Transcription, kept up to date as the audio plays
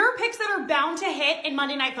are bound to hit in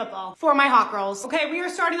Monday Night Football for my Hawk Girls. Okay, we are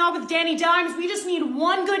starting off with Danny Dimes. We just need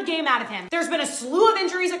one good game out of him. There's been a slew of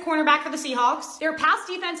injuries at cornerback for the Seahawks. Their pass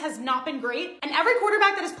defense has not been great, and every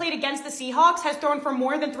quarterback that has played against the Seahawks has thrown for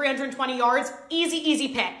more than 320 yards. Easy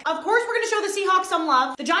pick. Of course, we're going to show the Seahawks some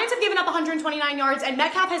love. The Giants have given up 129 yards, and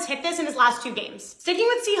Metcalf has hit this in his last 2 games. Sticking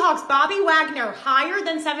with Seahawks, Bobby Wagner, higher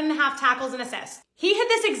than 7.5 tackles and assists. He hit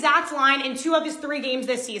this exact line in 2 of his 3 games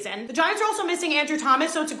this season. The Giants are also missing Andrew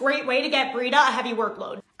Thomas, so it's a great way to get Breida a heavy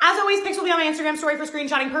workload. As always, picks will be on my Instagram story for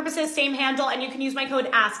screenshotting purposes, same handle, and you can use my code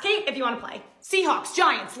AskKate if you want to play. Seahawks,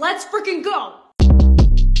 Giants, let's freaking go!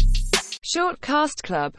 Shortcast Club.